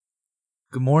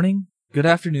Good morning, good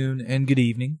afternoon, and good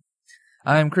evening.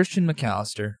 I am Christian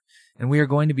McAllister, and we are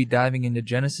going to be diving into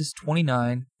Genesis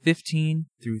 29:15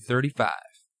 through 35.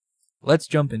 Let's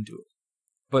jump into it.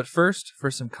 But first,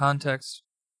 for some context,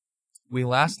 we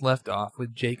last left off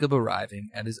with Jacob arriving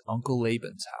at his uncle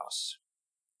Laban's house.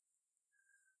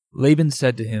 Laban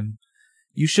said to him,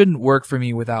 "You shouldn't work for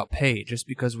me without pay just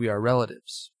because we are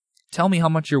relatives. Tell me how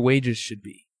much your wages should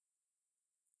be."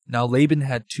 Now Laban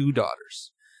had 2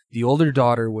 daughters. The older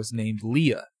daughter was named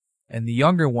Leah, and the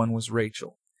younger one was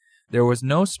Rachel. There was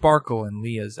no sparkle in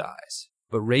Leah's eyes,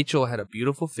 but Rachel had a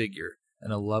beautiful figure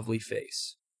and a lovely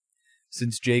face.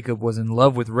 Since Jacob was in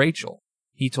love with Rachel,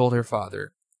 he told her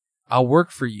father, "I'll work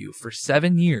for you for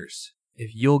 7 years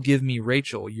if you'll give me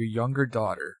Rachel, your younger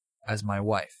daughter, as my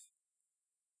wife."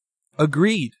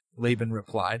 "Agreed," Laban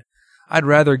replied. "I'd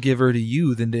rather give her to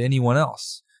you than to anyone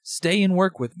else. Stay and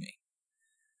work with me."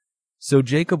 So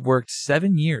Jacob worked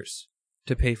 7 years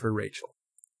to pay for Rachel,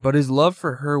 but his love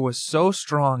for her was so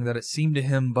strong that it seemed to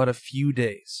him but a few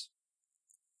days.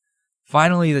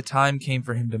 Finally, the time came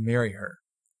for him to marry her.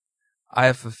 "I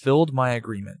have fulfilled my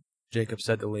agreement," Jacob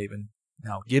said to Laban.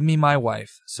 "Now give me my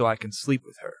wife so I can sleep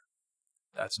with her."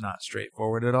 That's not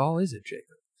straightforward at all, is it,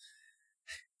 Jacob?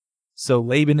 So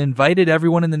Laban invited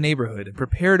everyone in the neighborhood and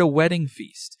prepared a wedding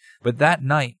feast. But that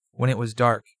night, when it was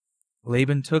dark,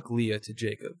 Laban took Leah to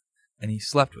Jacob, and he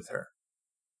slept with her.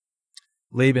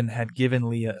 Laban had given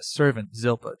Leah a servant,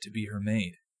 Zilpah, to be her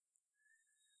maid.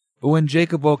 But when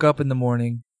Jacob woke up in the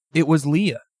morning, it was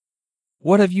Leah.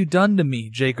 "What have you done to me?"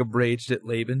 Jacob raged at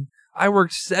Laban. "I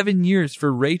worked 7 years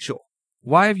for Rachel.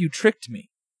 Why have you tricked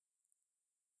me?"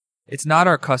 "It's not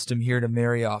our custom here to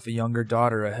marry off a younger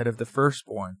daughter ahead of the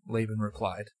firstborn," Laban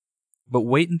replied. "But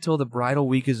wait until the bridal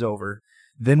week is over,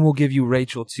 then we'll give you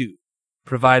Rachel too,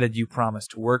 provided you promise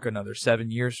to work another 7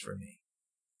 years for me."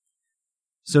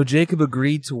 So Jacob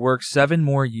agreed to work 7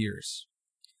 more years.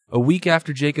 A week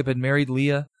after Jacob had married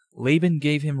Leah, Laban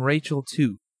gave him Rachel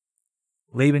too.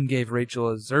 Laban gave Rachel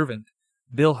a servant,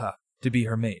 Bilhah, to be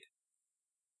her maid.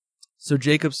 So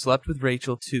Jacob slept with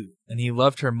Rachel too, and he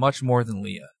loved her much more than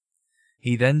Leah.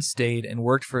 He then stayed and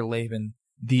worked for Laban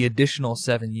the additional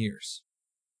 7 years.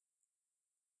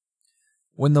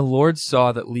 When the Lord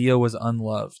saw that Leah was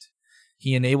unloved,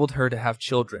 he enabled her to have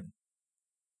children,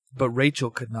 but Rachel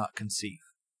could not conceive.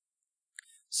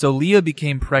 So Leah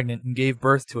became pregnant and gave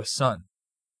birth to a son.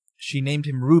 She named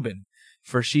him Reuben,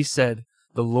 for she said,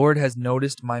 "The Lord has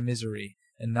noticed my misery,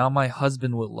 and now my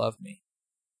husband will love me."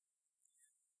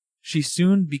 She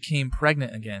soon became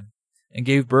pregnant again and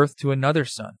gave birth to another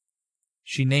son.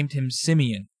 She named him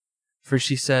Simeon, for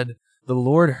she said, "The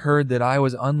Lord heard that I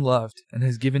was unloved and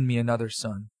has given me another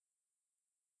son."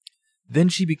 Then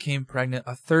she became pregnant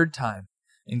a 3rd time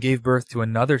and gave birth to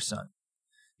another son.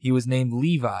 He was named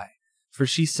Levi, for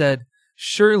she said,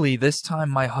 "Surely this time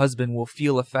my husband will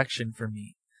feel affection for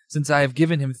me, since I have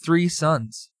given him 3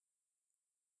 sons."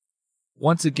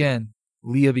 Once again,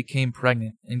 Leah became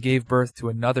pregnant and gave birth to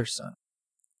another son.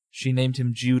 She named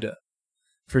him Judah,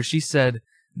 for she said,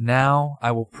 "Now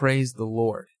I will praise the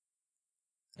Lord."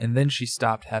 And then she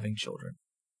stopped having children.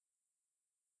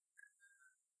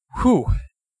 Whew!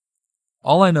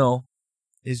 All I know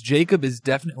is Jacob is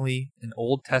definitely an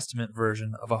Old Testament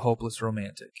version of a hopeless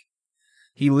romantic.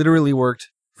 He literally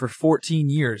worked for 14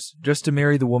 years just to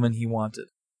marry the woman he wanted.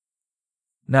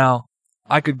 Now,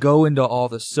 I could go into all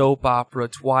the soap opera,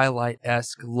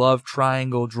 Twilight-esque love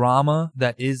triangle drama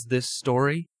that is this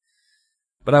story,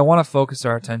 but I want to focus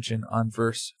our attention on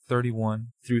verse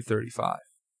 31 through 35.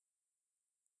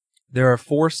 There are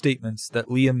 4 statements that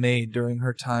Leah made during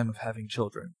her time of having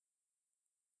children.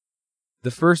 The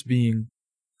first being,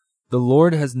 "The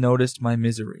Lord has noticed my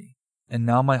misery, and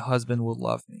now my husband will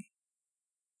love me."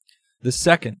 The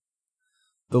second,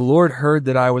 "The Lord heard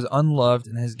that I was unloved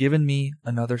and has given me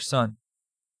another son."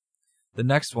 The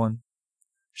next one,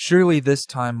 "Surely this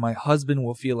time my husband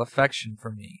will feel affection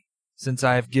for me, since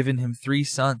I have given him 3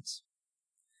 sons."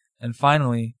 And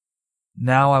finally,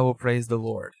 "Now I will praise the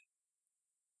Lord."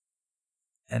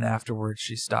 And afterwards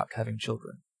she stopped having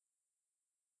children.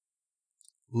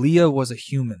 Leah was a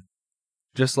human,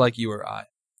 just like you or I.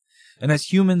 And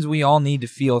as humans, we all need to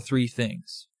feel 3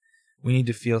 things. We need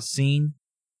to feel seen,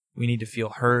 we need to feel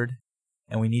heard,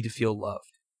 and we need to feel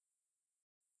loved.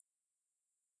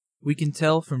 We can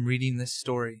tell from reading this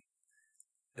story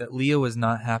that Leah was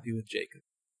not happy with Jacob.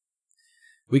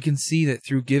 We can see that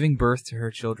through giving birth to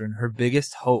her children, her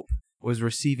biggest hope was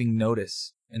receiving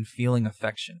notice and feeling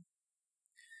affection.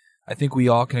 I think we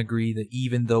all can agree that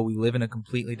even though we live in a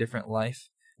completely different life,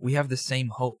 we have the same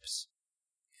hopes.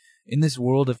 In this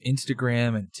world of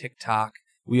Instagram and TikTok,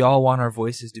 we all want our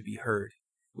voices to be heard.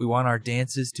 We want our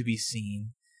dances to be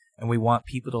seen, and we want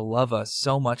people to love us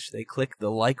so much they click the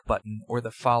like button or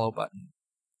the follow button.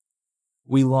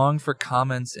 We long for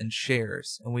comments and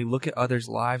shares, and we look at others'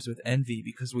 lives with envy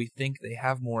because we think they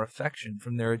have more affection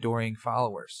from their adoring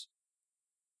followers.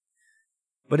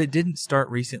 But it didn't start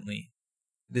recently,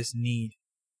 this need.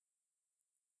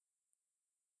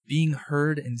 Being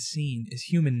heard and seen is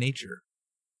human nature.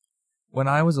 When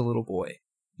I was a little boy,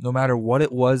 no matter what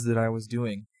it was that I was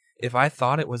doing, if I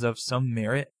thought it was of some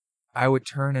merit, I would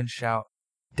turn and shout,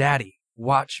 "Daddy,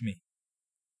 watch me."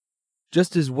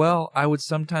 Just as well, I would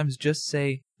sometimes just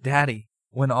say, "Daddy,"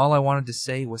 when all I wanted to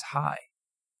say was "Hi."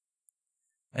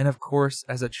 And of course,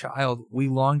 as a child, we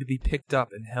long to be picked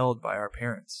up and held by our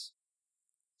parents.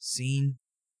 Seen,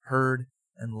 heard,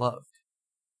 and loved.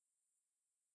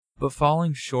 But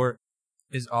falling short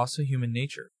is also human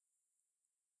nature.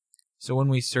 So when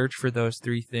we search for those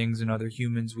three things in other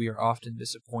humans, we are often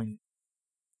disappointed.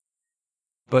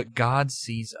 But God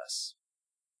sees us.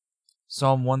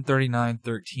 Psalm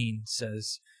 139:13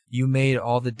 says, "You made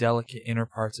all the delicate inner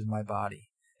parts of my body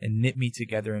and knit me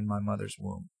together in my mother's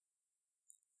womb."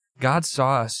 God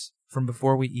saw us from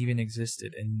before we even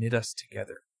existed and knit us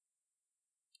together.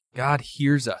 God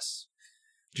hears us.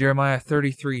 Jeremiah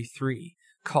 33:3,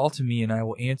 "Call to me and I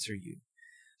will answer you."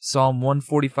 Psalm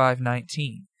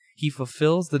 145:19, "He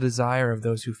fulfills the desire of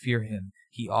those who fear him.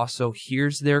 He also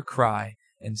hears their cry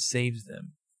and saves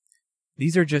them."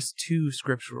 These are just two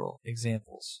scriptural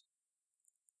examples.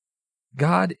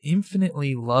 God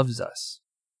infinitely loves us,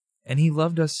 and he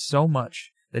loved us so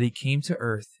much that he came to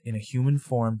earth in a human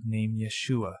form named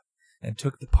Yeshua and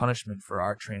took the punishment for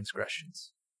our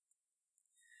transgressions.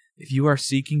 If you are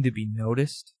seeking to be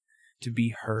noticed, to be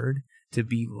heard, to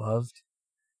be loved,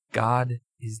 God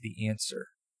is the answer.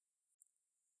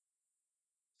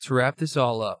 To wrap this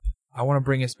all up, I want to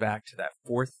bring us back to that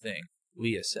fourth thing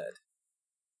Leah said.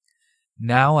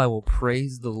 Now I will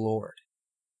praise the Lord.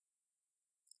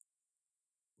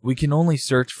 We can only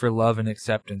search for love and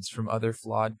acceptance from other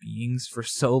flawed beings for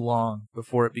so long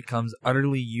before it becomes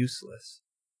utterly useless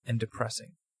and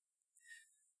depressing.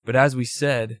 But as we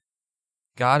said,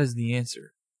 God is the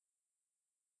answer.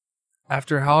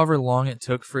 After however long it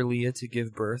took for Leah to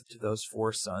give birth to those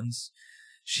 4 sons,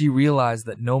 she realized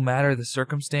that no matter the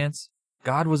circumstance,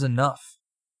 God was enough.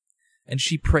 And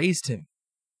she praised him.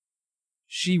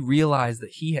 She realized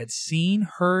that he had seen,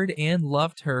 heard, and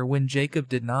loved her when Jacob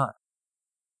did not.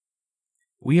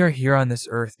 We are here on this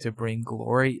earth to bring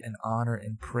glory and honor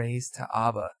and praise to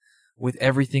Abba with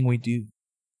everything we do.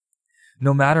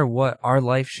 No matter what, our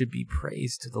life should be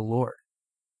praise to the Lord.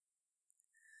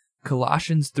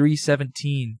 Colossians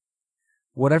 3:17,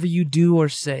 "Whatever you do or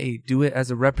say, do it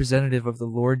as a representative of the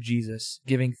Lord Jesus,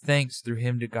 giving thanks through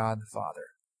him to God the Father."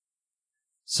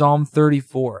 Psalm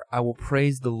 34, "I will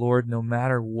praise the Lord no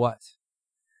matter what."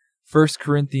 1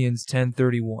 Corinthians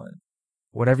 10:31,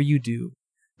 "Whatever you do,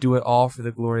 do it all for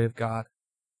the glory of God."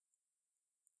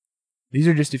 These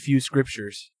are just a few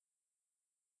scriptures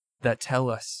that tell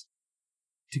us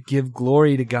to give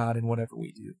glory to God in whatever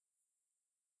we do.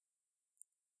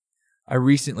 I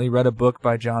recently read a book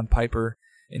by John Piper,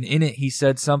 and in it he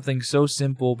said something so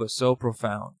simple but so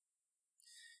profound.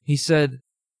 He said,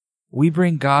 "We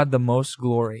bring God the most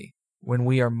glory when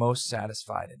we are most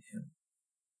satisfied in him."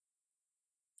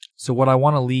 So what I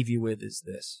want to leave you with is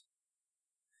this.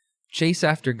 Chase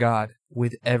after God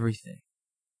with everything.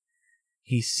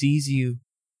 He sees you,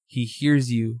 he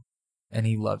hears you, and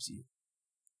he loves you.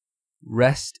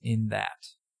 Rest in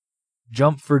that.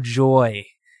 Jump for joy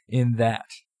in that.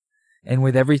 And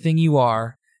with everything you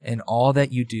are and all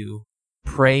that you do,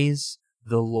 praise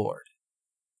the Lord.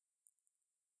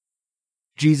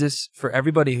 Jesus, for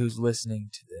everybody who's listening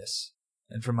to this,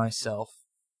 and for myself,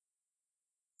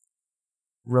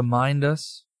 remind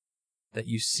us that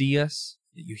you see us,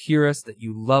 that you hear us, that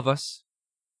you love us,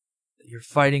 that you're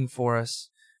fighting for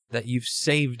us, that you've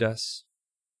saved us.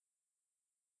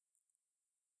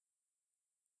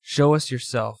 Show us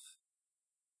yourself.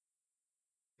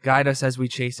 Guide us as we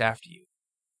chase after you.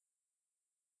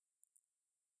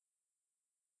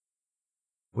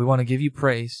 We want to give you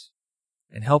praise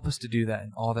and help us to do that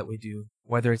in all that we do,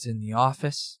 whether it's in the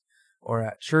office or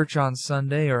at church on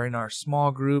Sunday or in our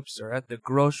small groups or at the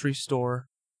grocery store.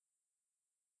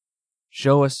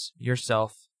 Show us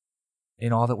yourself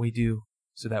in all that we do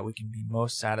so that we can be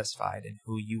most satisfied in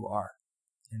who you are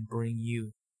and bring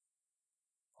you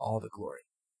all the glory.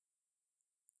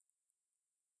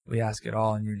 We ask it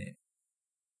all in your name.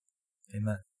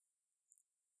 Amen.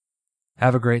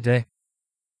 Have a great day.